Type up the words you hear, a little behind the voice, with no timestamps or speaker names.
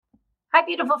Hi,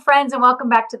 beautiful friends, and welcome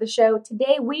back to the show.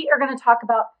 Today, we are going to talk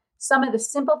about some of the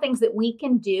simple things that we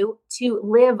can do to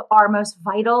live our most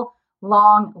vital,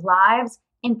 long lives.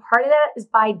 And part of that is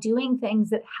by doing things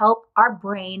that help our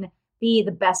brain be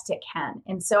the best it can.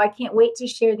 And so I can't wait to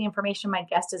share the information my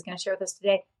guest is going to share with us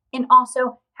today, and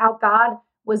also how God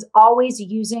was always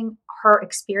using her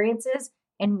experiences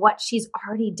and what she's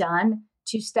already done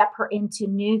to step her into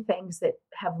new things that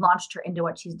have launched her into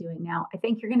what she's doing now. I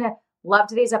think you're going to love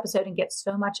today's episode and get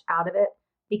so much out of it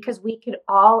because we could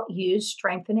all use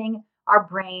strengthening our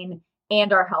brain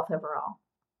and our health overall.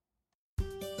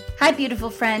 Hi, beautiful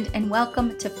friend, and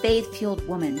welcome to Faith Fueled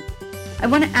Woman. I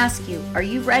want to ask you, are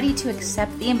you ready to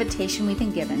accept the invitation we've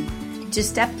been given to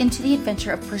step into the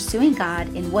adventure of pursuing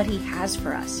God in what He has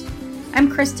for us?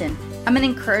 I'm Kristen. I'm an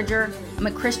encourager. I'm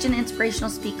a Christian inspirational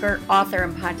speaker, author,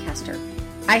 and podcaster.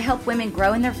 I help women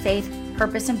grow in their faith,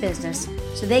 purpose, and business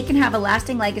so they can have a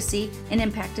lasting legacy and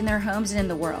impact in their homes and in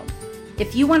the world.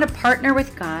 If you want to partner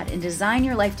with God and design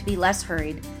your life to be less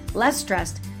hurried, less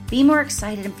stressed, be more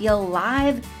excited, and feel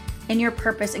alive in your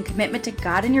purpose and commitment to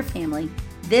God and your family,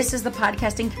 this is the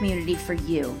podcasting community for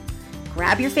you.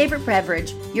 Grab your favorite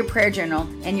beverage, your prayer journal,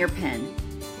 and your pen.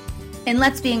 And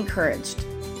let's be encouraged.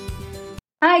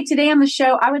 Hi, today on the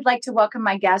show, I would like to welcome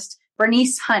my guest,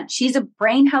 Berniece Hunt. She's a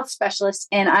brain health specialist,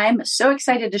 and I'm so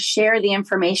excited to share the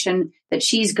information that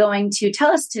she's going to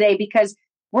tell us today because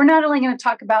we're not only going to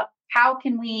talk about how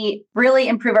can we really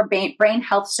improve our brain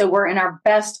health so we're in our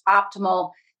best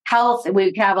optimal health, and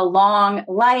we can have a long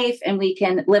life and we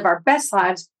can live our best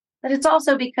lives, but it's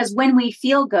also because when we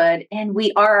feel good and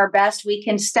we are our best, we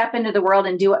can step into the world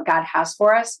and do what God has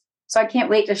for us. So I can't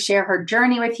wait to share her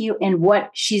journey with you and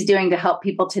what she's doing to help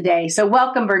people today. So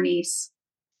welcome, Berniece.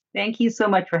 Thank you so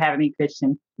much for having me,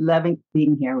 Christian. Loving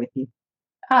being here with you.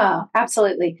 Oh,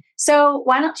 absolutely. So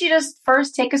why don't you just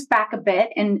first take us back a bit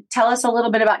and tell us a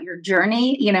little bit about your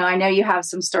journey? You know, I know you have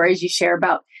some stories you share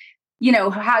about, you know,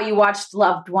 how you watched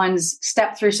loved ones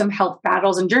step through some health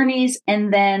battles and journeys,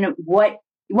 and then what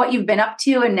you've been up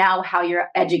to and now how you're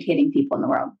educating people in the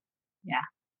world.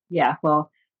 Yeah. Well,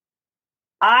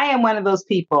 I am one of those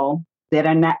people that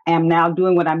am now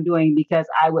doing what I'm doing because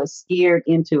I was scared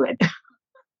into it.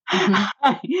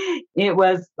 Mm-hmm. It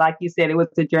was, like you said, it was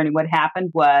a journey. What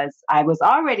happened was I was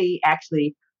already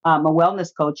actually a wellness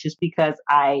coach just because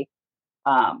I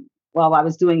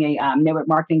was doing a network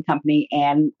marketing company,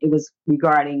 and it was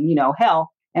regarding, health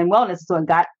and wellness. So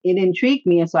it intrigued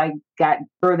me. And so I got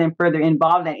further and further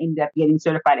involved and ended up getting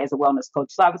certified as a wellness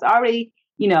coach. So I was already,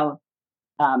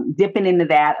 dipping into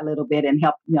that a little bit and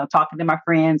talking to my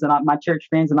friends and all my church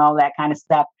friends and all that kind of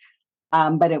stuff.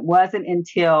 But it wasn't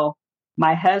until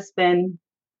my husband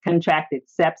contracted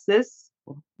sepsis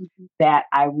that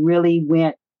I really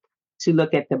went to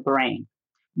look at the brain,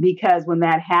 because when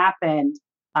that happened,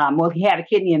 he had a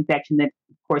kidney infection that,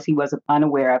 of course, he wasn't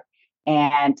unaware of,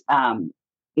 and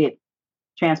it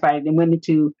transpired and went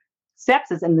into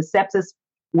sepsis, and the sepsis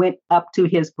went up to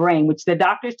his brain, which the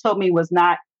doctors told me was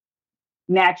not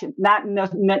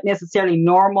necessarily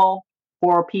normal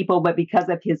for people, but because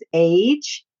of his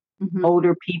age. Mm-hmm.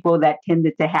 Older people, that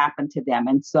tended to happen to them.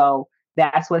 And so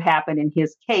that's what happened in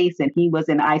his case. And he was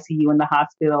in ICU in the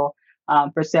hospital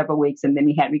for several weeks, and then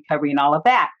he had recovery and all of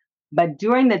that. But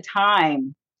during the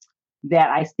time that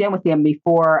I spent with him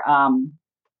before,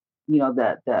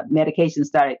 the medication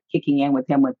started kicking in with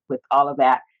him with all of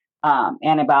that,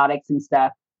 antibiotics and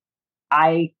stuff,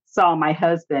 I saw my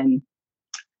husband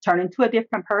turn into a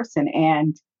different person.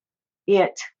 And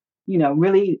it,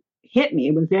 really hit me.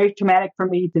 It was very traumatic for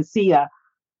me to see a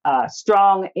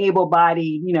strong,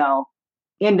 able-bodied,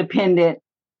 independent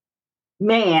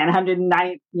man,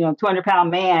 190,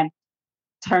 200-pound man,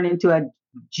 turn into a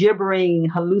gibbering,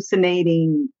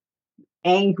 hallucinating,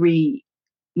 angry,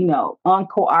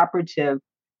 uncooperative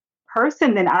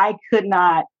person. Then I could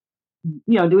not,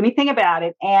 do anything about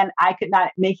it, and I could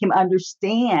not make him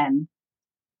understand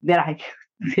that I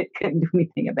couldn't do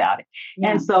anything about it.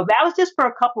 Yeah. And so that was just for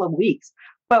a couple of weeks.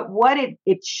 But what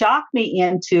it shocked me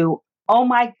into, oh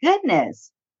my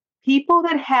goodness, people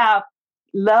that have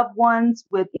loved ones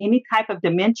with any type of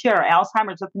dementia or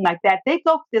Alzheimer's, something like that, they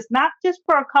go this not just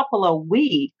for a couple of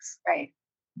weeks. Right.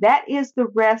 That is the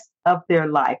rest of their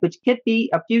life, which could be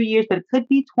a few years, but it could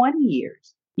be 20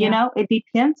 years. It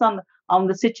depends on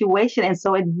the situation. And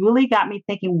so it really got me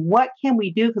thinking, what can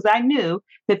we do? Because I knew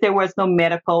that there was no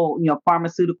medical,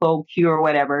 pharmaceutical cure or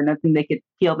whatever, nothing they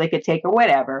could take or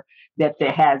whatever that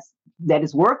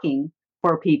is working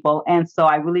for people. And so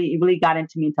it really got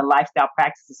into lifestyle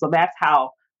practices. So that's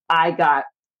how I got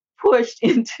pushed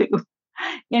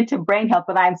into brain health.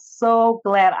 But I'm so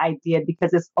glad I did,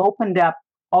 because it's opened up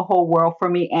a whole world for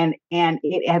me. And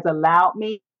it has allowed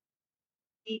me,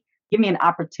 give me an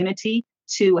opportunity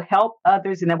to help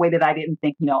others in a way that I didn't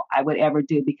think, I would ever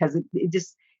do, because it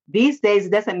just, these days,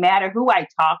 it doesn't matter who I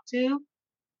talk to.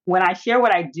 When I share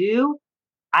what I do,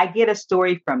 I get a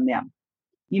story from them,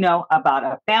 about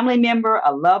a family member,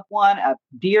 a loved one, a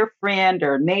dear friend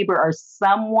or neighbor or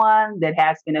someone that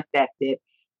has been affected.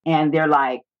 And they're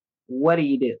like, what do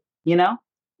you do?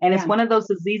 And it's Yeah. one of those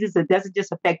diseases that doesn't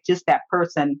just affect just that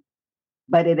person,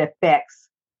 but it affects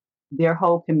their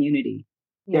whole community,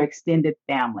 their extended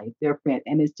family, their friends.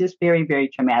 And it's just very, very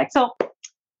traumatic. So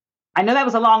I know that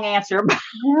was a long answer.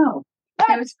 No,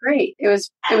 it was great. It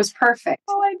was perfect.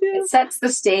 Oh, I do. It sets the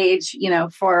stage,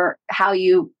 for how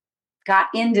you got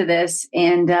into this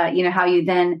and, how you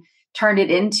then turned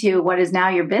it into what is now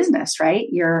your business, right?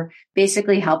 You're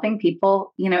basically helping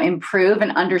people, improve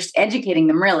and educating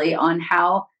them really on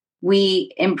how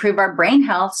we improve our brain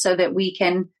health so that we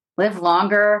can live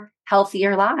longer,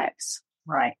 healthier lives.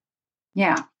 Right.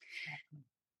 Yeah.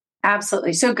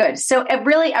 Absolutely. So good. So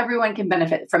really everyone can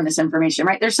benefit from this information,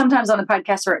 right? There's sometimes on the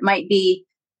podcast where it might be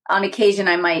on occasion,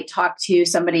 I might talk to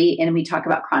somebody and we talk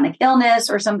about chronic illness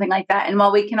or something like that. And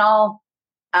while we can all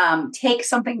take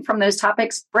something from those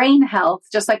topics, brain health,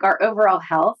 just like our overall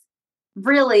health,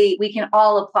 really, we can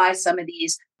all apply some of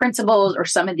these principles or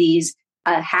some of these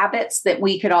habits that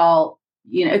we could all,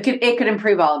 it could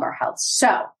improve all of our health.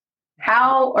 So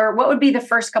what would be the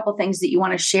first couple things that you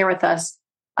want to share with us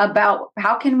about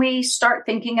how can we start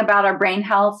thinking about our brain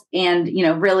health and,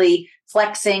 really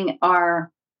flexing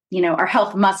our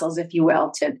health muscles, if you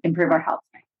will, to improve our health?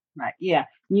 Right. Yeah,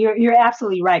 you're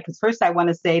absolutely right. Because first I want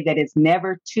to say that it's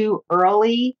never too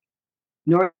early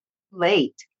nor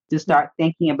late to start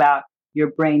thinking about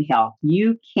your brain health.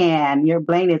 Your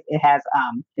brain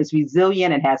is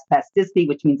resilient. It has plasticity,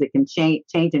 which means it can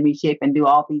change and reshape and do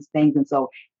all these things. And so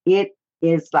it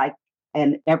is like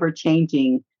an ever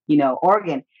changing,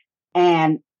 organ.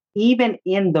 And even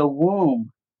in the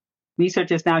womb,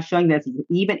 research is now showing this,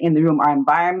 even in the room, our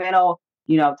environmental,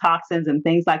 toxins and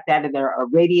things like that, and there are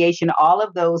radiation, all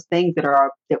of those things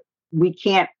that we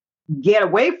can't get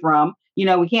away from,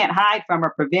 we can't hide from or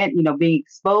prevent, being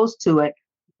exposed to it,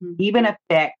 even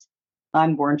affect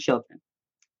unborn children.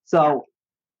 So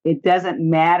it doesn't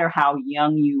matter how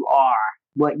young you are,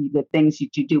 the things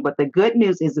that you do. But the good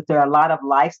news is that there are a lot of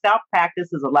lifestyle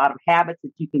practices, a lot of habits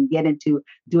that you can get into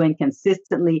doing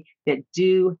consistently that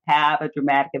do have a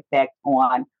dramatic effect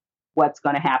on what's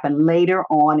going to happen later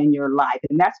on in your life.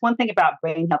 And that's one thing about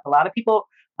brain health. A lot of people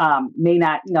may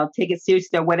not, take it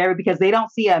seriously or whatever, because they don't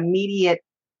see immediate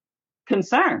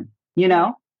concern,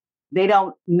 they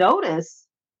don't notice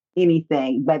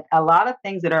anything, but a lot of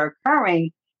things that are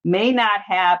occurring may not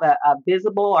have a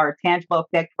visible or tangible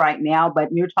effect right now, but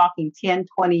you're talking 10,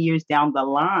 20 years down the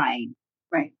line,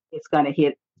 right? It's going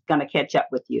to catch up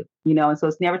with you, and so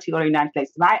it's never too early, not too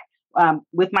late. So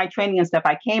with my training and stuff,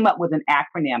 I came up with an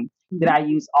acronym that I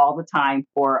use all the time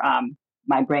for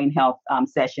my brain health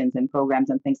sessions and programs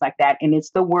and things like that. And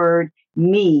it's the word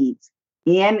NEEDS,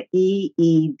 NEEDS.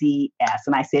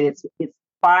 And I said it's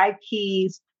 5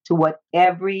 keys to what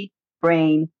every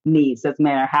brain needs. Doesn't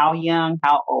matter how young,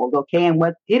 how old. Okay. And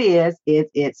what it is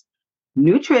it's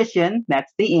nutrition.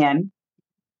 That's the N.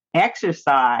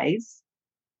 Exercise,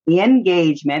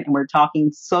 engagement. And we're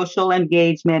talking social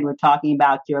engagement. We're talking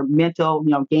about your mental,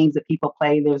 games that people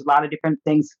play. There's a lot of different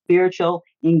things. Spiritual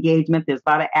engagement. There's a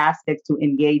lot of aspects to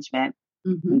engagement.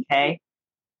 Okay.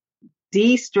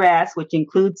 De-stress, which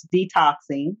includes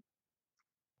detoxing,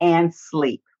 and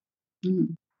sleep.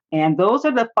 And those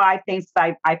are the 5 things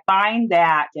I find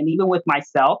that, and even with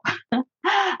myself,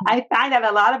 I find that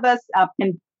a lot of us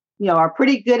are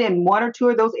pretty good in 1 or 2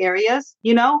 of those areas,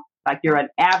 like you're an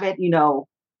avid,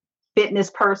 fitness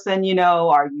person,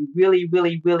 or you really,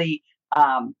 really, really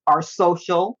are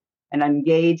social and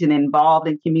engaged and involved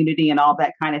in community and all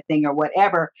that kind of thing or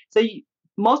whatever. So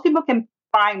most people can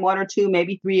find 1 or 2,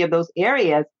 maybe 3 of those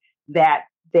areas that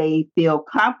they feel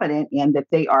confident in that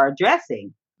they are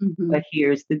addressing. But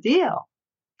here's the deal.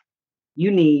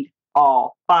 You need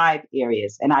all 5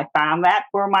 areas. And I found that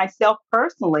for myself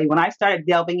personally, when I started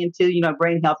delving into,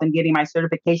 brain health and getting my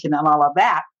certification and all of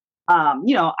that, I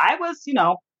was,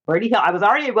 pretty healthy. I was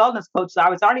already a wellness coach, so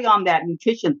I was already on that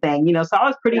nutrition thing, so I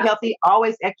was pretty healthy,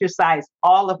 always exercised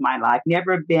all of my life,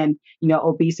 never been,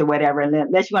 obese or whatever,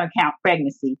 unless you want to count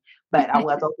pregnancy, but I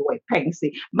was overweight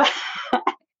pregnancy, but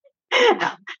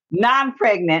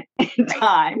non-pregnant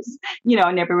times,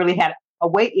 never really had a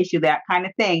weight issue, that kind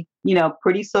of thing,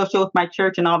 pretty social with my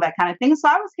church and all that kind of thing. So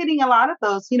I was hitting a lot of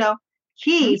those,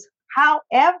 keys.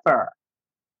 However,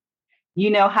 You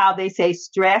know how they say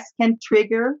stress can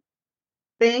trigger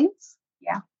things?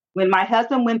 Yeah. When my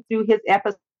husband went through his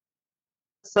episode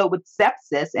with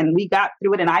sepsis and we got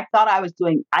through it, and I thought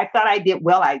I did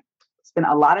well. I spent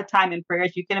a lot of time in prayer,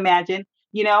 as you can imagine,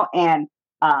 and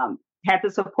had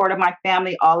the support of my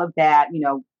family, all of that,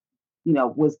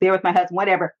 was there with my husband,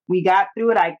 whatever. We got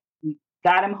through it. We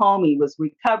got him home. He was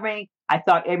recovering. I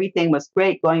thought everything was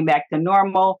great, going back to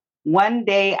normal. One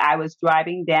day I was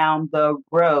driving down the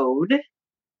road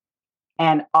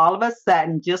and all of a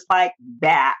sudden, just like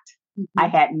that, I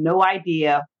had no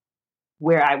idea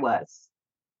where I was.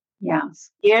 Yeah.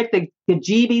 Scared the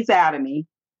jeebies out of me.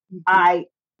 I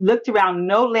looked around,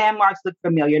 no landmarks looked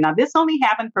familiar. Now, this only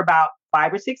happened for about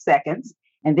 5 or 6 seconds,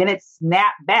 and then it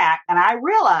snapped back, and I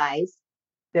realized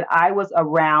that I was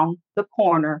around the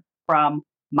corner from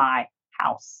my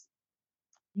house.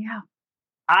 Yeah.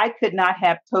 I could not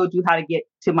have told you how to get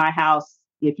to my house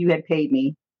if you had paid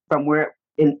me from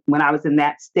when I was in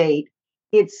that state.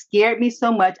 It scared me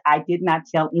so much, I did not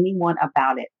tell anyone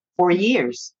about it for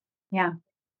years. Yeah.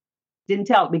 Didn't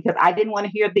tell because I didn't want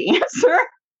to hear the answer.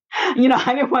 I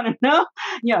didn't want to know,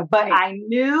 but Right. I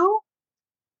knew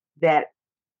that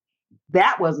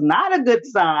was not a good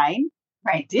sign.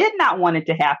 Right. Did not want it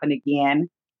to happen again.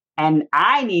 And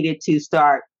I needed to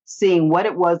start seeing what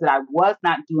it was that I was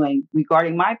not doing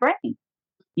regarding my brain,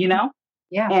 Yeah.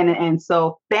 And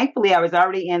so thankfully I was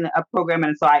already in a program.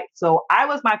 And so I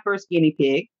was my first guinea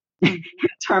pig in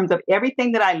terms of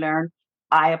everything that I learned.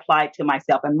 I applied to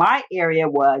myself, and my area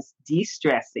was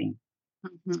de-stressing.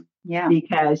 Yeah.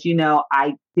 Because,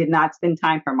 I did not spend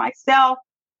time for myself.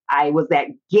 I was that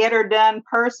get her done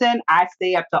person. I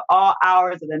stay up to all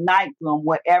hours of the night doing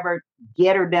whatever,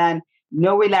 get her done.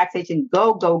 No relaxation.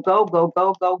 Go, go, go, go,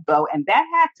 go, go, go. And that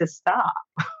had to stop.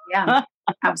 Yeah,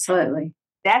 absolutely.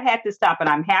 That had to stop. And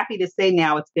I'm happy to say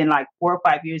now it's been like 4 or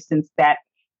 5 years since that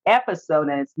episode,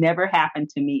 and it's never happened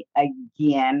to me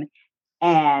again.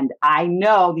 And I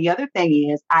know the other thing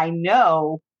is I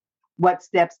know what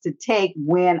steps to take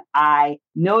when I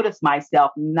notice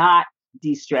myself not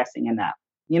de-stressing enough.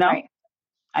 Right.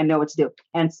 I know what to do.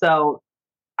 And so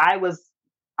I'm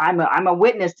a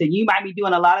witness to you might be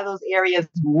doing a lot of those areas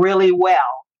really well.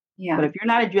 Yeah. But if you're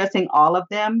not addressing all of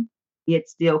them, it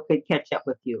still could catch up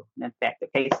with you. In fact,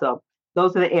 okay. So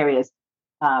those are the areas.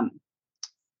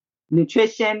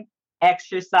 Nutrition,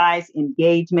 exercise,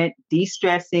 engagement,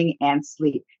 de-stressing, and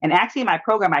sleep. And actually in my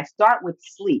program, I start with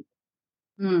sleep.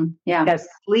 Yeah. Because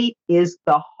sleep is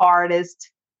the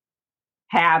hardest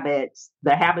habits,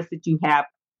 the habits that you have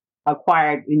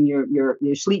acquired in your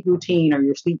sleep routine or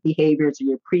your sleep behaviors or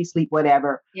your pre-sleep,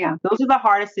 whatever. Yeah. Those are the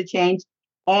hardest to change.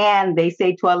 And they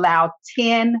say to allow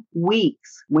 10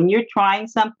 weeks when you're trying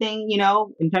something,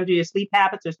 in terms of your sleep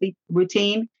habits or sleep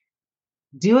routine,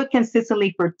 do it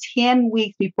consistently for 10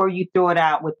 weeks before you throw it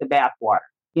out with the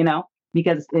bathwater,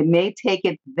 because it may take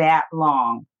it that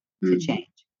long to change.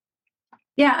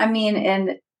 Yeah. I mean,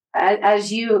 and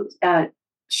as you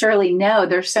surely know,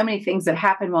 there's so many things that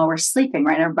happen while we're sleeping,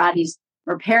 right? Our body's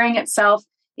repairing itself.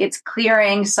 It's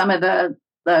clearing some of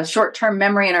the short-term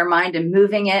memory in our mind and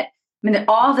moving it. I mean,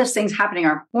 all these things happening,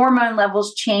 our hormone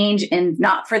levels change, and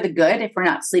not for the good if we're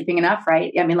not sleeping enough,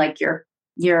 right? I mean, like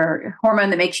your hormone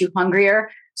that makes you hungrier.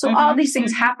 So all these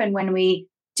things happen when we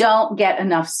don't get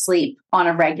enough sleep on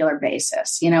a regular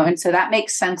basis, and so that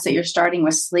makes sense that you're starting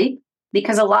with sleep,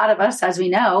 because a lot of us, as we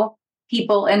know,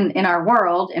 people in our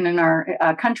world and in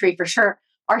our country for sure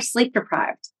are sleep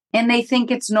deprived, and they think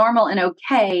it's normal and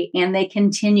okay, and they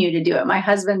continue to do it. My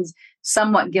husband's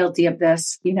somewhat guilty of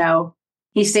this.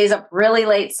 He stays up really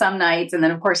late some nights, and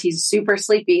then of course he's super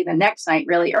sleepy the next night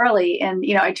really early. And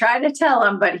I try to tell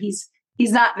him, but he's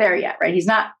not there yet, right? He's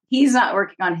not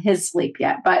working on his sleep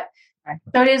yet. But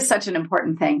so it is such an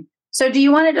important thing. So do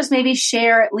you want to just maybe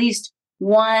share at least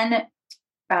one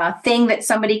thing that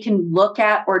somebody can look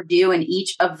at or do in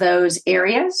each of those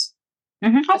areas?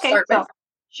 Okay,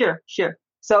 sure.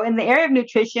 So in the area of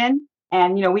nutrition,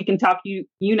 and we can talk. We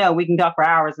can talk for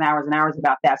hours and hours and hours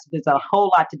about that. So there's a whole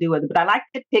lot to do with it. But I like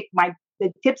to pick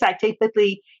the tips I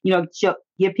typically,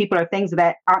 give people are things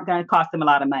that aren't going to cost them a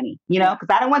lot of money. Because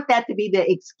I don't want that to be the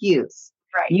excuse.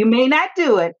 Right. You may not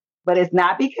do it, but it's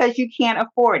not because you can't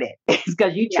afford it. It's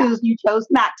because you chose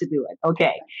not to do it.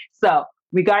 Okay. So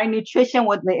regarding nutrition,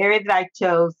 the area that I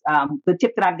chose, the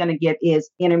tip that I'm going to give is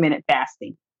intermittent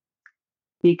fasting.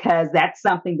 Because that's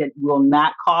something that will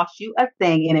not cost you a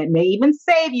thing, and it may even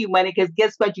save you money, because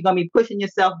guess what? You're going to be pushing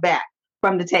yourself back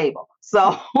from the table.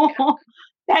 So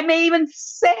that may even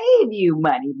save you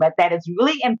money, but that is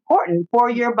really important for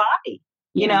your body,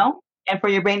 and for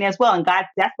your brain as well. And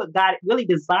that's what God really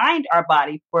designed our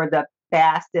body for, the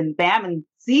fast and famine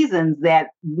seasons that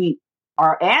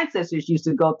our ancestors used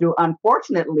to go through.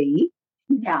 Unfortunately,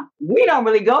 we don't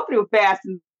really go through fast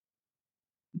and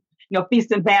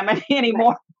feast and famine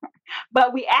anymore. Right.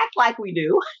 But we act like we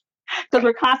do because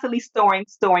we're constantly storing,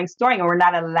 and we're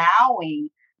not allowing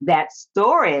that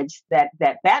storage, that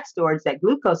fat storage, that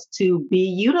glucose to be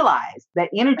utilized, that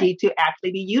energy to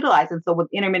actually be utilized. And so with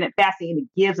intermittent fasting,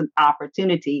 it gives an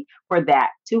opportunity for that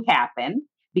to happen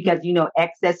because,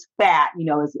 excess fat,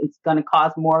 it's going to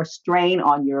cause more strain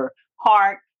on your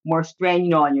heart, more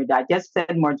strain, on your digestive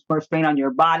system, more strain on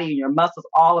your body and your muscles,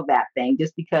 all of that thing,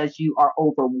 just because you are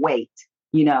overweight.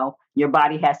 Your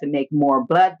body has to make more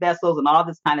blood vessels and all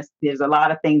this kind of, there's a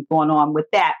lot of things going on with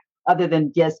that other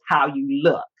than just how you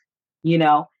look,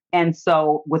 And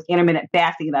so with intermittent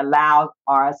fasting, it allows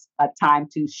us a time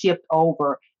to shift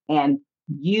over and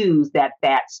use that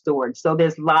fat storage. So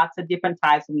there's lots of different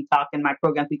types. When we talk in my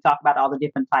programs, we talk about all the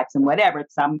different types and whatever.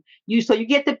 So you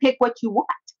get to pick what you want.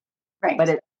 Right.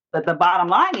 But the bottom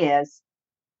line is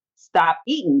stop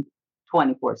eating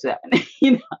 24/7.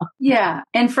 Yeah.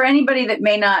 And for anybody that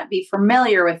may not be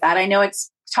familiar with that, I know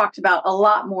it's talked about a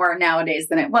lot more nowadays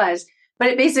than it was, but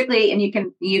it basically, and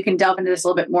you can delve into this a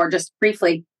little bit more just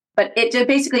briefly, but it just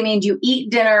basically means you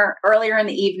eat dinner earlier in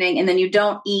the evening and then you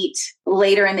don't eat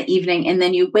later in the evening. And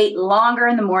then you wait longer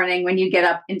in the morning when you get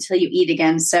up until you eat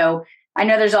again. So I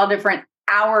know there's all different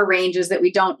hour ranges that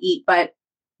we don't eat, but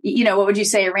what would you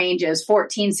say a range is?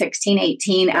 14, 16,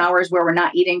 18 hours where we're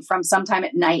not eating from sometime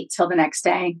at night till the next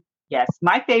day? Yes.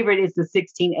 My favorite is the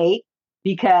 16-8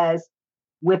 because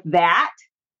with that,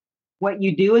 what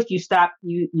you do is you stop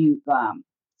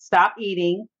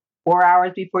eating 4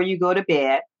 hours before you go to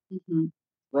bed,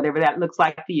 whatever that looks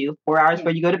like for you, 4 hours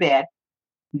before you go to bed.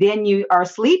 Then you are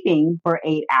sleeping for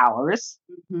 8 hours.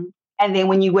 And then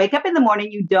when you wake up in the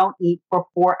morning, you don't eat for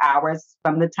 4 hours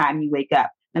from the time you wake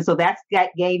up. And so that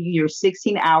gave you your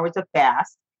 16 hours of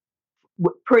fast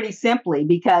pretty simply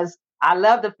because I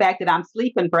love the fact that I'm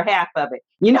sleeping for half of it,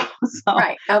 So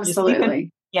right,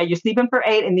 absolutely. You're sleeping for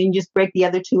 8 and then you just break the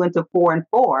other 2 into 4 and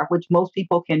 4, which most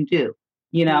people can do,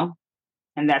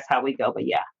 and that's how we go. But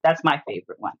yeah, that's my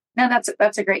favorite one. No,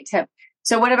 that's a great tip.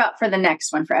 So what about for the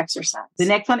next one for exercise? The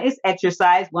next one is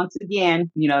exercise. Once again,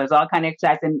 there's all kinds of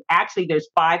exercise. And actually there's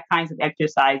 5 kinds of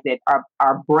exercise that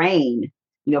our brain,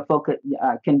 focus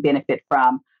can benefit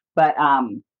from. But,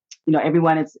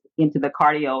 everyone is into the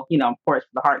cardio, of course, for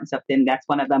the heart and stuff, then that's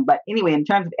one of them. But anyway, in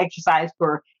terms of exercise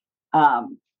for,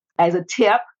 as a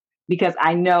tip, because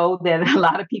I know that a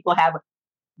lot of people have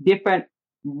different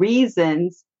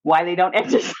reasons why they don't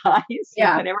exercise.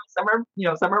 Yeah. Whatever.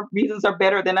 Some reasons are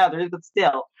better than others, but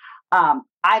still,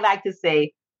 I like to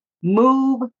say,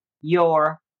 move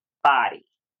your body.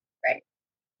 Right.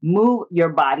 Move your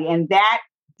body. And that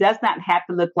does not have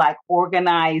to look like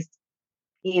organized,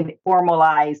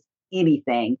 formalized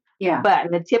anything. Yeah.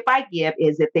 But the tip I give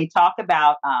is that they talk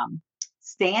about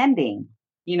standing,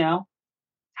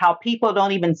 how people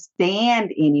don't even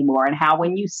stand anymore, and how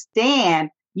when you stand,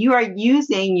 you are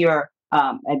using your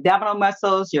abdominal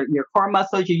muscles, your core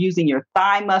muscles, you're using your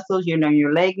thigh muscles,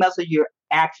 your leg muscles, you're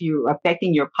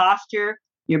affecting your posture,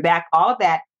 your back, all of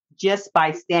that just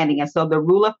by standing. And so the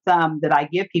rule of thumb that I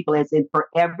give people is for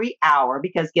every hour,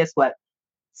 because guess what?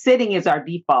 Sitting is our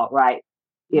default, right?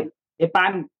 If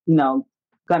I'm,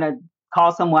 going to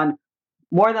call someone,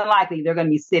 more than likely they're going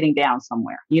to be sitting down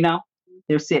somewhere,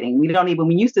 they're sitting. We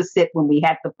used to sit when we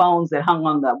had the phones that hung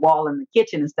on the wall in the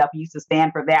kitchen and stuff. We used to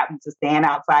stand for that. We used to stand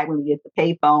outside when we get the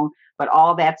pay phone, but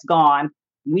all that's gone.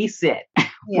 We sit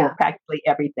for practically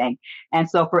everything. And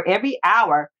so for every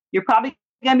hour, you're probably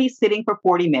going to be sitting for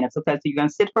 40 minutes. Okay. So you're going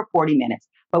to sit for 40 minutes,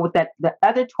 but with the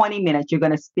other 20 minutes, you're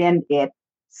going to spend it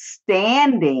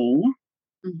standing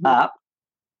up.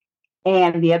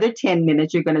 And the other 10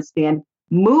 minutes, you're going to spend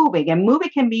moving. And moving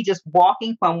can be just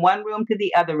walking from one room to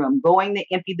the other room, going to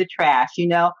empty the trash.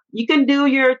 You can do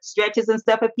your stretches and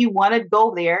stuff. If you want to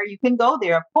go there, you can go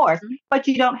there, of course, but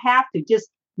you don't have to. Just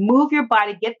move your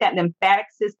body, get that lymphatic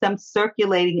system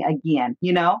circulating again,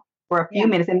 for a few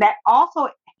minutes. And that also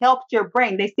helps your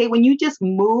brain. They say when you just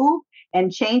move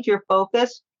and change your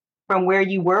focus from where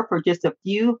you were for just a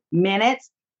few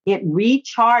minutes, it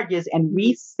recharges and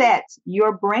resets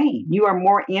your brain. You are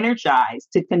more energized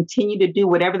to continue to do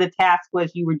whatever the task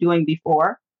was you were doing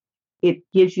before. It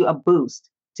gives you a boost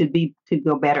to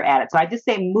go better at it. So I just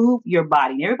say move your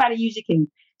body. And everybody usually can,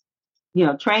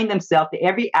 train themselves to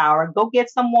every hour, go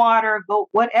get some water, go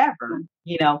whatever,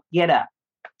 get up.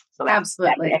 So that's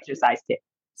the exercise tip.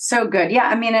 So good. Yeah.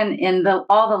 I mean,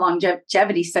 all the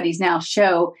longevity studies now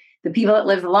show the people that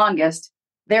live the longest,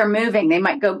 they're moving. They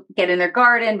might go get in their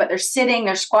garden, but they're sitting,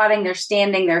 they're squatting, they're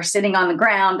standing, they're sitting on the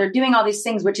ground. They're doing all these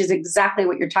things, which is exactly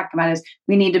what you're talking about is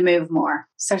we need to move more.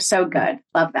 So good.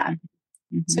 Love that.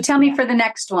 Mm-hmm. So tell me for the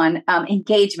next one,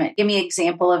 engagement. Give me an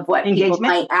example of what people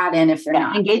might add in if they're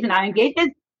not. Engagement.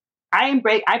 I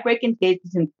break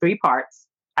engagements in 3 parts.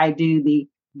 I do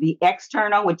the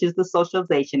external, which is the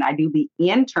socialization. I do the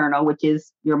internal, which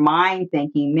is your mind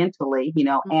thinking mentally,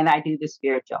 and I do the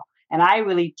spiritual. And I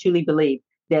really truly believe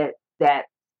that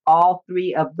all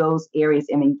 3 of those areas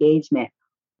in engagement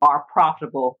are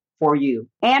profitable for you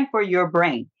and for your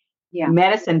brain. Yeah.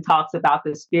 Medicine talks about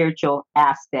the spiritual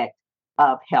aspect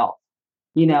of health,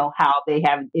 how they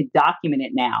have it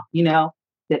documented now,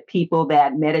 that people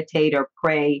that meditate or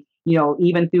pray,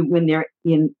 even through when they're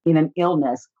in an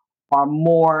illness are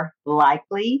more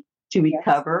likely to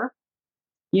recover,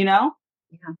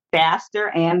 faster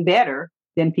and better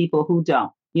than people who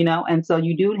don't, and so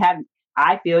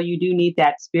I feel you do need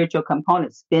that spiritual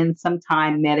component. Spend some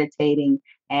time meditating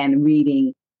and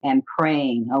reading and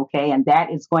praying. Okay. And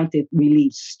that is going to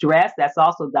relieve stress. That's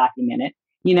also documented,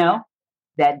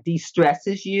 that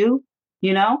de-stresses you,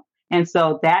 and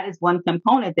so that is one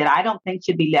component that I don't think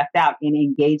should be left out in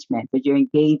engagement, because you're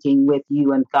engaging with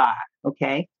you and God.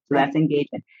 Okay. So that's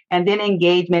engagement. And then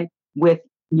engagement with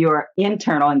your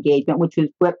internal engagement, which is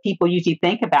what people usually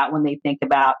think about when they think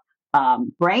about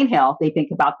brain health. They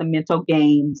think about the mental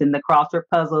games and the crossword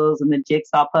puzzles and the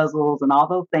jigsaw puzzles and all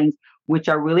those things, which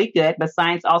are really good. But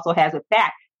science also has a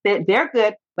fact that they're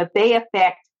good, but they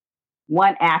affect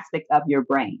one aspect of your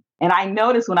brain. And I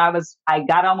noticed when I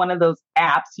got on one of those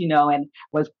apps, and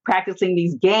was practicing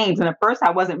these games. And at first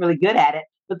I wasn't really good at it,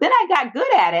 but then I got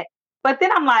good at it. But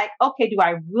then I'm like, okay, do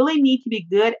I really need to be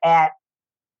good at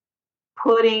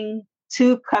putting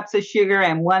 2 cups of sugar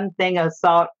and 1 thing of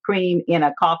salt cream in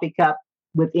a coffee cup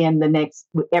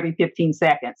every 15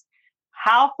 seconds?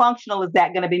 How functional is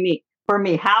that going to be for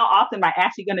me? How often am I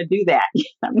actually going to do that?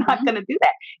 I'm not going to do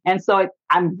that. And so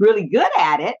I'm really good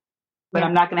at it, but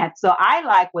I'm not going to have. So I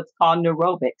like what's called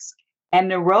neurobics. And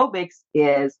neurobics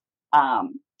is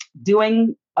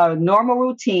doing a normal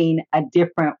routine a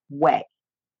different way.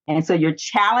 And so you're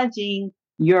challenging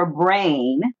your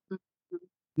brain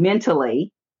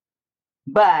mentally,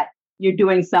 but you're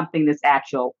doing something that's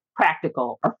actual,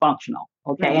 practical, or functional.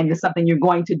 Okay. Right. And it's something you're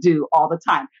going to do all the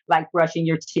time, like brushing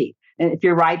your teeth. And if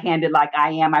you're right-handed like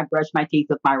I am, I brush my teeth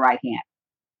with my right hand.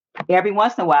 Every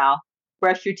once in a while,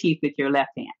 brush your teeth with your left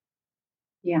hand.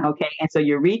 Yeah. Okay. And so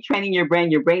you're retraining your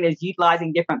brain. Your brain is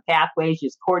utilizing different pathways,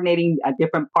 just coordinating a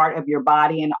different part of your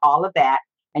body and all of that.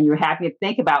 And you're having to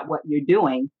think about what you're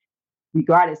doing,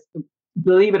 regardless,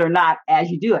 believe it or not,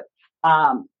 as you do it.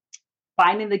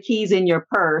 Finding the keys in your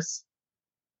purse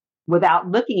without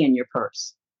looking in your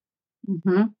purse.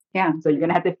 Mm-hmm. Yeah. So you're going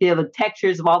to have to feel the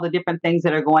textures of all the different things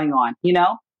that are going on,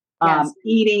 Yes.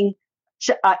 Eating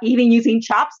using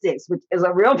chopsticks, which is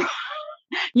a real,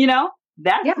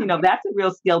 that's a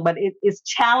real skill, but it's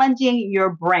challenging your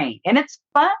brain and it's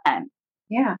fun.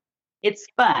 Yeah. It's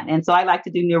fun. And so I like to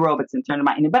do neurobics in terms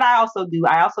of but I also do,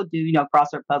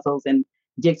 crossword puzzles and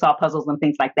jigsaw puzzles and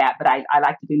things like that. But I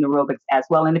like to do neurobics as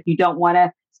well. And if you don't want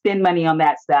to spend money on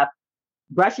that stuff,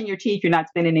 brushing your teeth, you're not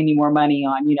spending any more money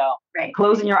on, right.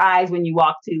 Closing your eyes when you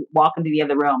walk into the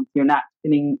other room, you're not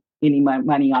spending any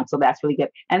money on. So that's really good.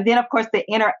 And then, of course, the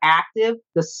interactive,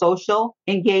 the social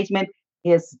engagement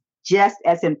is just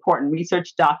as important.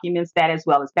 Research documents that as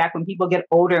well. It's back when people get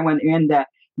older and when they're in the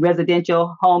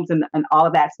residential homes and all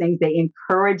of that things, they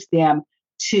encourage them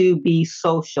to be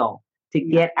social, to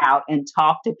get out and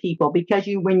talk to people, because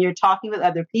when you're talking with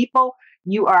other people,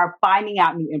 you are finding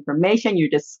out new information, you're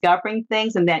discovering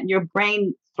things, and that your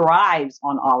brain thrives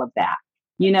on all of that.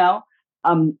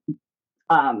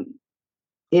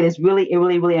 It is really,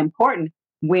 really, really important.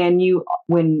 When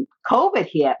COVID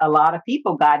hit, a lot of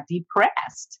people got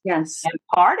depressed. Yes. And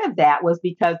part of that was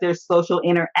because their social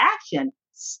interaction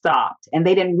stopped and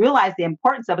they didn't realize the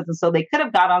importance of it. And so they could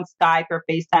have got on Skype or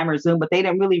FaceTime or Zoom, but they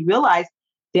didn't really realize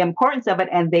the importance of it,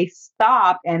 and they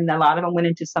stopped, and a lot of them went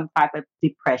into some type of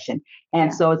depression.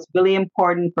 And so it's really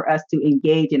important for us to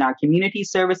engage in our community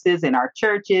services, in our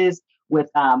churches, with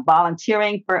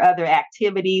volunteering for other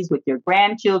activities, with your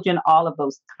grandchildren, all of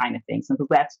those kind of things. And so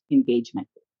that's engagement.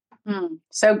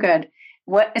 So good.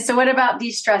 What about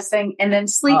de-stressing and then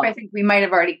sleep? I think we might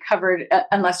have already covered,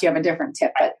 unless you have a different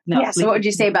tip. But so what would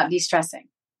you say about de-stressing?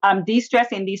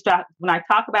 De-stressing. When I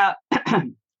talk about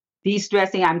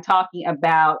de-stressing, I'm talking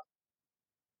about,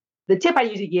 the tip I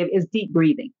usually give is deep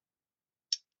breathing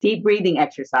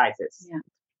exercises,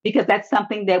 because that's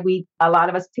something that a lot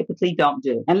of us typically don't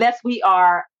do unless we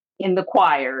are in the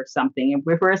choir or something, and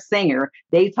if we're a singer,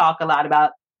 they talk a lot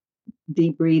about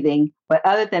deep breathing. But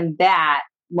other than that,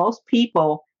 most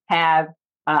people have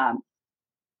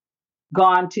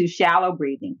gone to shallow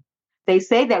breathing. They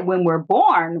say that when we're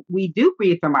born, we do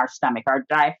breathe from our stomach, our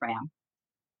diaphragm.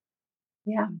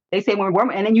 Yeah. They say when we're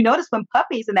born, and then you notice when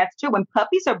puppies, and that's true, when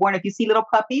puppies are born, if you see little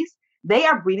puppies, they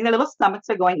are breathing, their little stomachs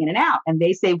are going in and out. And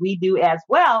they say we do as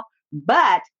well.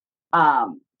 But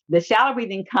the shallow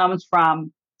breathing comes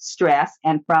from stress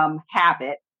and from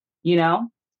habit,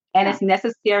 and it's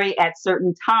necessary at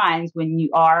certain times when you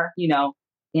are,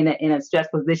 in a stress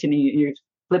position and you're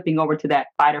flipping over to that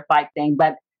fight or flight thing.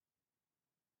 But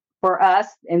for us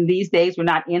in these days, we're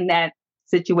not in that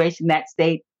situation, that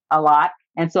state a lot.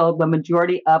 And so the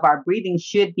majority of our breathing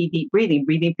should be deep breathing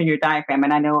from your diaphragm.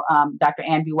 And I know Dr.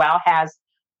 Andrew Weil has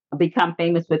become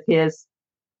famous with his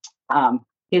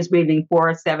breathing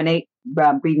 4-7-8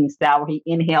 breathing style, where he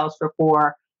inhales for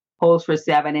 4, holds for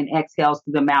 7, and exhales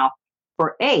through the mouth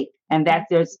for 8. And that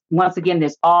there's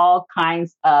all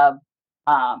kinds of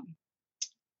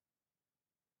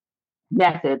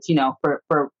methods,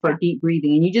 for deep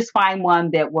breathing. And you just find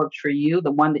one that works for you,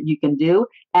 the one that you can do,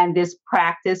 and just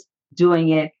practice doing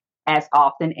it as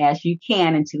often as you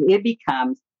can until it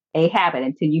becomes a habit,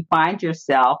 until you find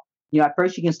yourself, at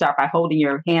first you can start by holding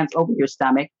your hands over your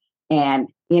stomach and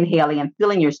inhaling and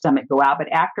feeling your stomach go out. But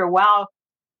after a while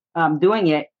doing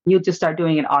it, you'll just start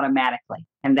doing it automatically.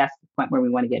 And that's the point where we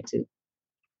want to get to.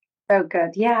 Oh, good.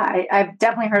 Yeah, I've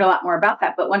definitely heard a lot more about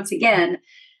that. But once again,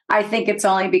 I think it's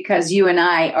only because you and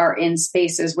I are in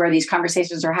spaces where these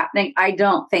conversations are happening. I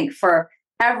don't think for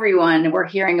everyone we're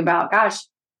hearing about, gosh,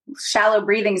 shallow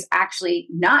breathing is actually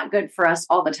not good for us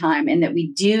all the time. And that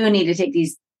we do need to take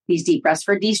these deep breaths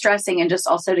for de-stressing and just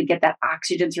also to get that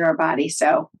oxygen through our body.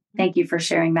 So thank you for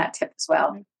sharing that tip as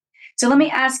well. So let me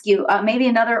ask you maybe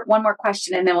one more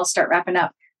question, and then we'll start wrapping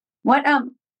up.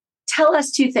 Tell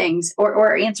us 2 things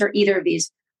or answer either of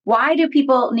these. Why do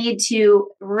people need to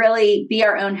really be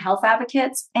our own health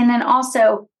advocates? And then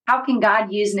also, how can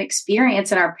God use an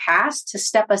experience in our past to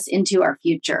step us into our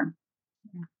future?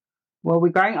 Well,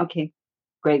 regarding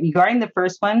the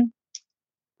first one,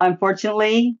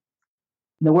 unfortunately,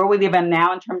 the world we live in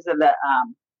now in terms of the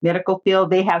medical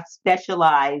field, they have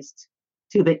specialized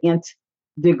to the nth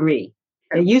degree.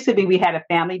 It used to be we had a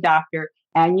family doctor,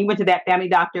 and you went to that family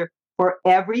doctor for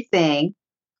everything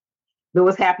that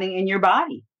was happening in your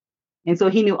body. And so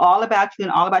he knew all about you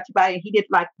and all about your body. And he did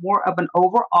like more of an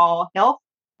overall health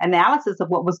analysis of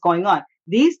what was going on.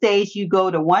 These days, you go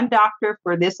to one doctor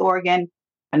for this organ,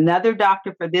 another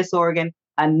doctor for this organ,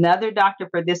 another doctor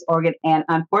for this organ. And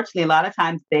unfortunately, a lot of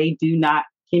times they do not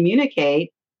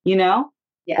communicate,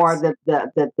 Yes. or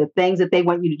the things that they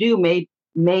want you to do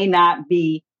may not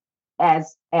be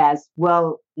as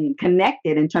well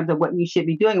connected in terms of what you should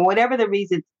be doing. Whatever the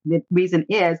reason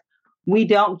is, we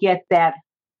don't get that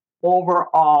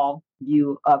overall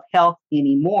view of health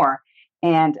anymore.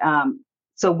 And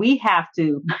so we have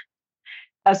to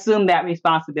assume that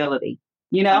responsibility,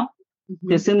 to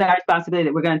assume that responsibility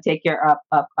that we're going to take care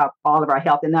of all of our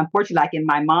health. And unfortunately, like in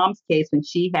my mom's case, when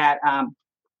she had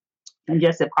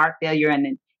congestive heart failure, and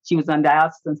then she was on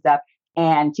dialysis and stuff,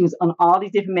 and she was on all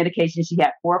these different medications. She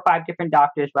had 4 or 5 different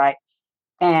doctors, right?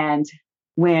 And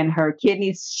when her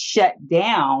kidneys shut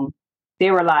down, they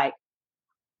were like,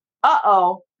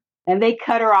 uh-oh. And they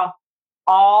cut her off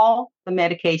all the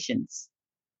medications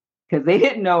because they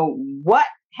didn't know what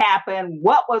happened,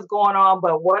 what was going on,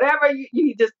 but whatever,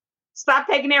 you just stop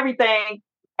taking everything.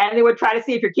 And they would try to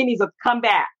see if your kidneys would come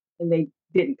back, and they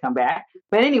didn't come back.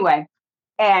 But anyway,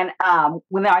 and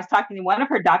when I was talking to one of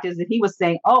her doctors, and he was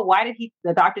saying, oh, why did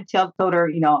the doctor told her,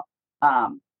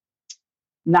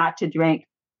 not to drink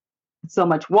so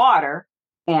much water.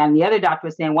 And the other doctor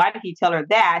was saying, why did he tell her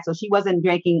that? So she wasn't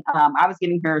drinking. I was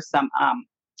giving her some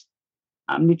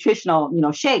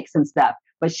nutritional, shakes and stuff.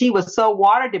 But she was so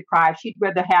water deprived, she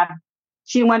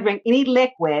didn't want to drink any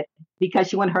liquid because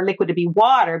she wanted her liquid to be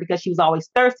water because she was always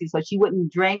thirsty. So she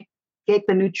wouldn't get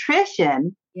the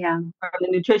nutrition from the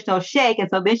nutritional shake. And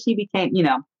so then she became,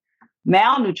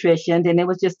 malnutritioned, and it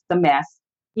was just a mess.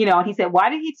 And he said, why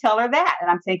did he tell her that? And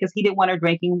I'm saying, because he didn't want her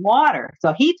drinking water.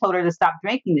 So he told her to stop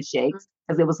drinking the shakes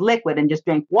because it was liquid and just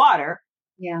drink water.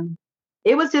 Yeah.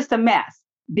 It was just a mess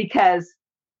because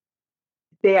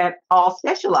they're all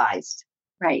specialized.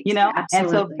 Right. Absolutely. And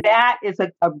so that is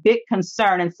a big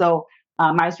concern. And so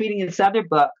I was reading this other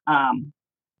book.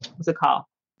 What's it called?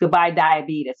 Goodbye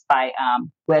Diabetes by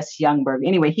Wes Youngberg.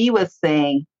 Anyway, he was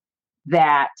saying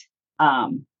that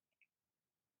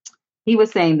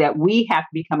we have to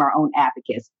become our own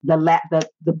advocates.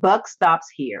 The buck stops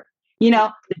here.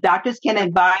 The doctors can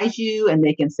advise you and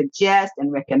they can suggest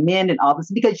and recommend and all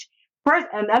this because first,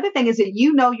 another thing is that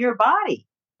your body.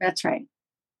 That's right.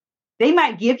 They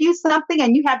might give you something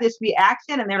and you have this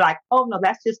reaction and they're like, oh no,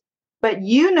 that's just, but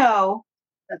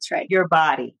that's right. Your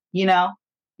body,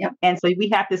 Yep. And so we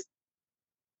have to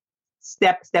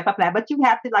step up that, but you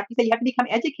have to, like you said, you have to become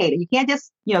educated. You can't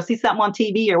just, see something on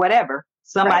TV or whatever.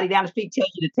 Somebody down the street tells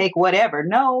you to take whatever.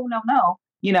 No.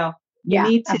 You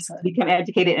need to become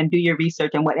educated and do your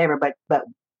research and whatever. But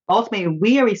ultimately,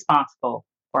 we are responsible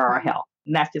for our health.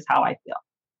 And that's just how I feel.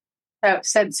 Oh,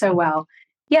 said so well.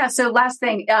 Yeah. So last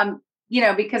thing,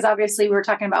 because obviously we're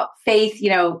talking about faith,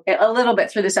 a little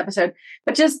bit through this episode,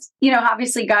 but just,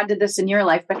 obviously God did this in your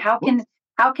life, but how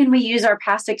can we use our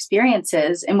past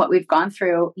experiences and what we've gone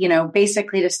through,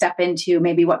 basically to step into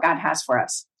maybe what God has for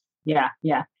us? Yeah.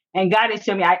 Yeah. And God has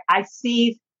shown me, I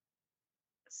see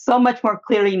so much more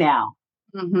clearly now,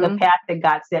 the path that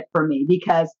God set for me,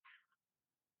 because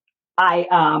I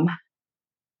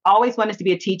always wanted to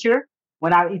be a teacher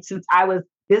since I was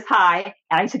this high,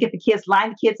 and I used to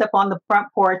line the kids up on the front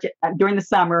porch during the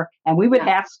summer, and we would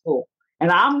have school. And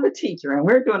I'm the teacher, and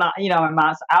we're doing, I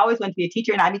always wanted to be a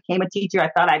teacher, and I became a teacher. I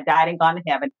thought I died and gone to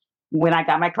heaven when I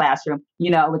got my classroom.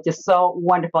 It was just so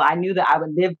wonderful. I knew that I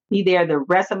would be there the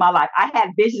rest of my life. I had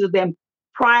visions of them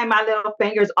prying my little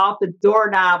fingers off the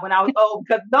doorknob when I was old,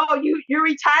 because no, you're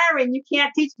retiring. You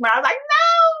can't teach me. I was like, no.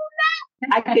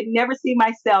 I could never see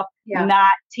myself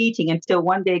not teaching until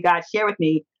one day God shared with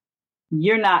me,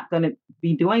 you're not going to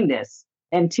be doing this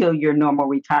until your normal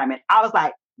retirement. I was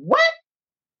like, what?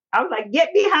 I was like,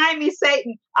 get behind me,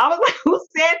 Satan. I was like, who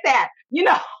said that?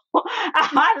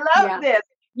 I love this,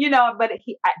 but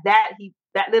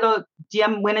that little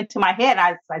gem went into my head.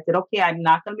 I said, okay, I'm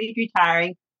not going to be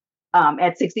retiring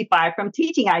at 65 from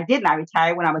teaching. I didn't. I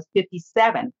retired when I was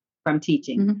 57 from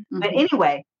teaching. But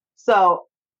anyway,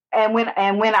 and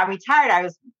when I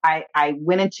retired, I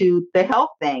went into the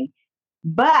health thing,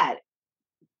 but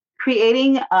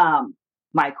creating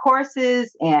my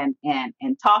courses and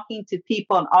talking to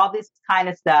people and all this kind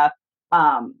of stuff,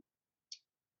 I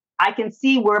can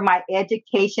see where my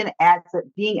education as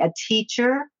being a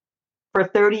teacher for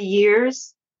 30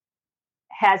 years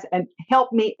has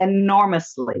helped me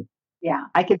enormously. Yeah.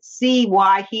 I could see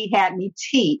why he had me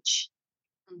teach.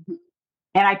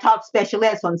 And I taught special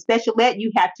ed. So in special ed,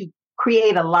 you had to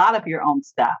create a lot of your own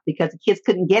stuff because the kids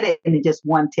couldn't get it in just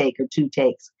one take or two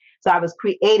takes. So I was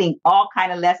creating all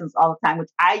kind of lessons all the time, which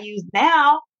I use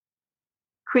now,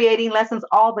 creating lessons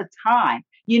all the time,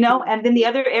 And then the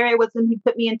other area was when he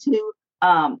put me into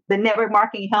the network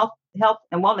marketing, health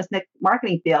and wellness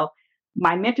marketing field.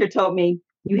 My mentor told me,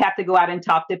 you have to go out and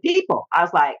talk to people. I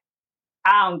was like,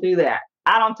 I don't do that.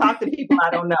 I don't talk to people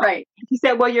I don't know. Right. He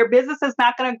said, well, your business is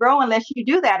not going to grow unless you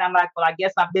do that. I'm like, well, I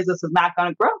guess my business is not going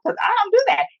to grow because I don't do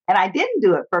that. And I didn't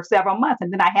do it for several months.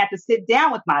 And then I had to sit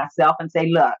down with myself and say,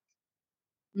 look,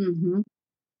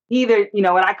 either,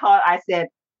 what I said,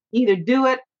 either do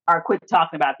it or quit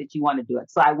talking about that you want to do it.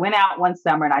 So I went out one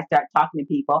summer and I started talking to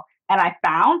people, and I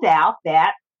found out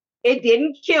that it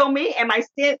didn't kill me, and my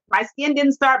skin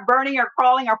didn't start burning or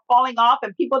crawling or falling off,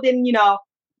 and people didn't,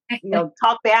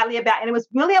 talk badly about it. And it was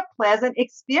really a pleasant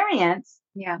experience.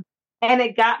 Yeah. And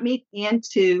it got me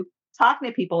into talking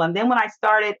to people. And then when I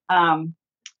started my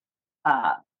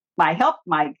health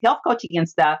coaching and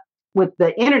stuff with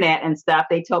the internet and stuff,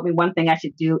 they told me one thing I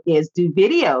should do is do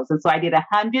videos. And so I did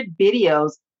 100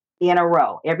 videos in a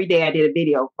row. Every day I did a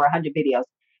video for 100 videos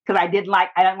because I don't like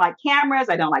cameras.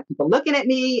 I don't like people looking at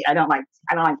me. I don't like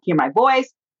to hear my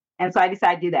voice. And so I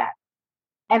decided to do that.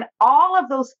 And all of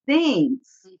those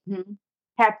things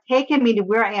have taken me to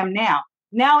where I am now.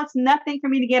 Now it's nothing for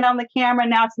me to get on the camera.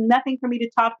 Now it's nothing for me to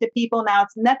talk to people. Now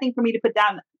it's nothing for me to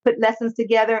put lessons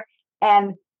together.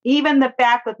 And even the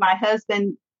fact with my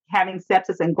husband having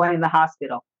sepsis and going to the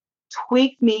hospital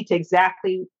tweaked me to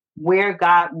exactly where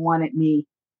God wanted me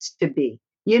to be,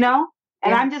 And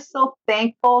I'm just so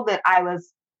thankful that I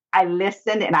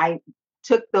listened and I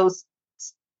took those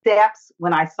steps.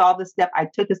 When I saw the step, I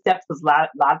took the steps because a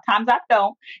lot of times I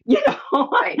don't,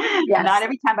 Right. Yes. Not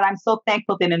every time, but I'm so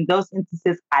thankful that in those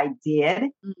instances I did.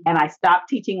 And I stopped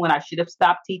teaching when I should have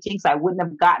stopped teaching. So I wouldn't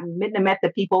have met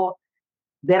the people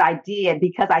that I did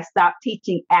because I stopped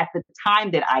teaching at the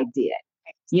time that I did,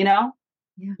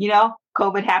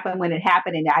 COVID happened when it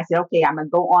happened. And I said, okay, I'm going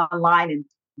to go online and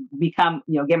become,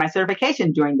 get my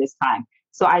certification during this time.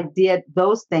 So I did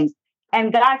those things.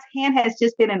 And God's hand has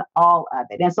just been in all of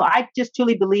it. And so I just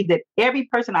truly believe that every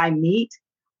person I meet,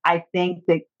 I think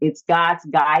that it's God's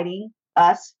guiding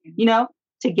us,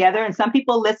 together. And some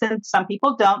people listen, some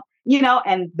people don't,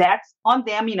 and that's on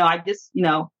them. I just,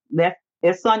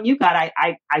 it's on you, God.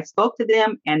 I spoke to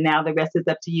them, and now the rest is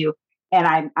up to you.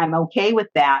 And I'm okay with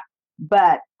that.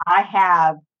 But I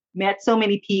have met so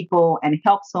many people and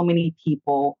helped so many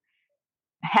people,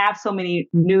 have so many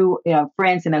new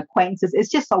friends and acquaintances. It's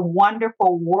just a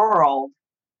wonderful world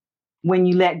when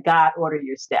you let God order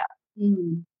your steps.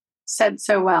 Said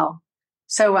so well.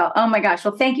 So well. Oh my gosh.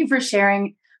 Well, thank you for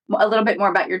sharing a little bit more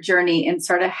about your journey and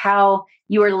sort of how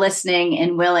you are listening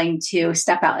and willing to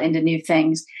step out into new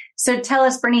things. So tell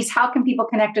us, Berniece, how can people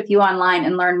connect with you online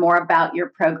and learn more about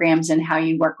your programs and how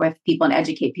you work with people and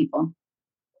educate people?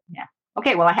 Yeah.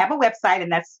 Okay. Well, I have a website,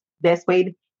 and that's the best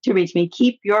way to reach me.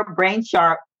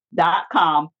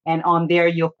 KeepYourBrainSharp.com. And on there,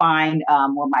 you'll find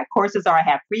where my courses are. I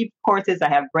have free courses. I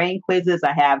have brain quizzes.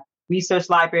 I have research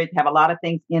libraries. I have a lot of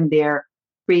things in there,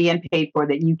 free and paid for,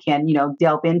 that you can,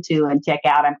 delve into and check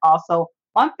out. I'm also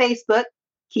on Facebook,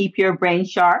 Keep Your Brain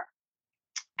Sharp.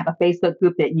 I have a Facebook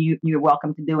group that you're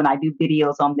welcome to do, and I do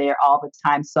videos on there all the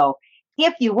time. So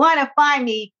if you want to find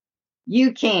me,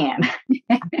 you can.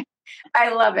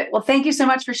 I love it. Well, thank you so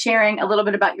much for sharing a little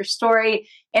bit about your story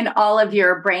and all of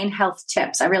your brain health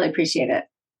tips. I really appreciate it.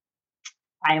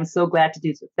 I am so glad to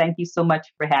do so. Thank you so much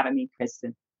for having me,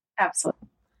 Kristen. Absolutely.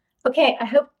 Okay, I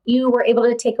hope you were able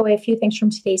to take away a few things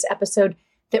from today's episode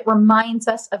that reminds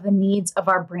us of the needs of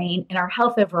our brain and our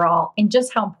health overall, and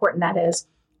just how important that is.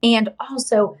 And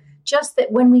also just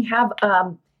that when we have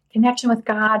connection with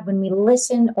God, when we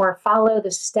listen or follow the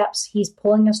steps He's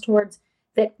pulling us towards,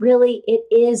 that really it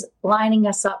is lining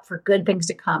us up for good things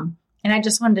to come. And I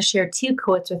just wanted to share 2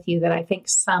 quotes with you that I think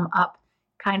sum up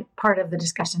part of the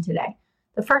discussion today.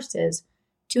 The first is,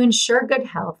 to ensure good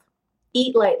health,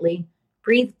 eat lightly,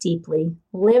 breathe deeply,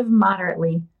 live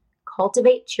moderately,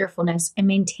 cultivate cheerfulness, and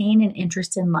maintain an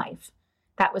interest in life.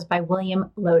 That was by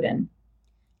William Loden.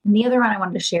 And the other one I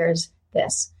wanted to share is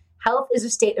this. Health is a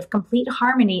state of complete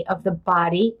harmony of the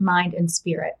body, mind, and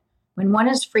spirit. When one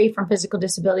is free from physical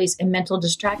disabilities and mental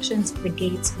distractions, the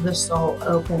gates of the soul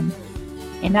open.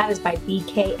 And that is by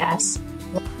BKS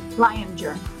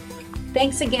Lyonger.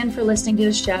 Thanks again for listening to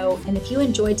the show. And if you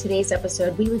enjoyed today's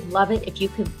episode, we would love it if you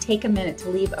could take a minute to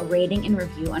leave a rating and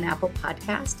review on Apple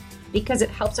Podcasts, because it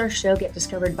helps our show get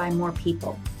discovered by more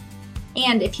people.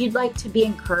 And if you'd like to be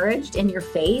encouraged in your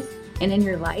faith and in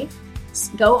your life,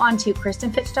 go on to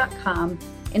KristenFitch.com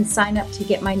and sign up to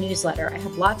get my newsletter. I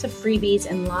have lots of freebies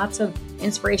and lots of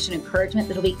inspiration and encouragement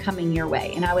that'll be coming your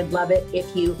way. And I would love it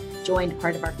if you joined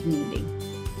part of our community.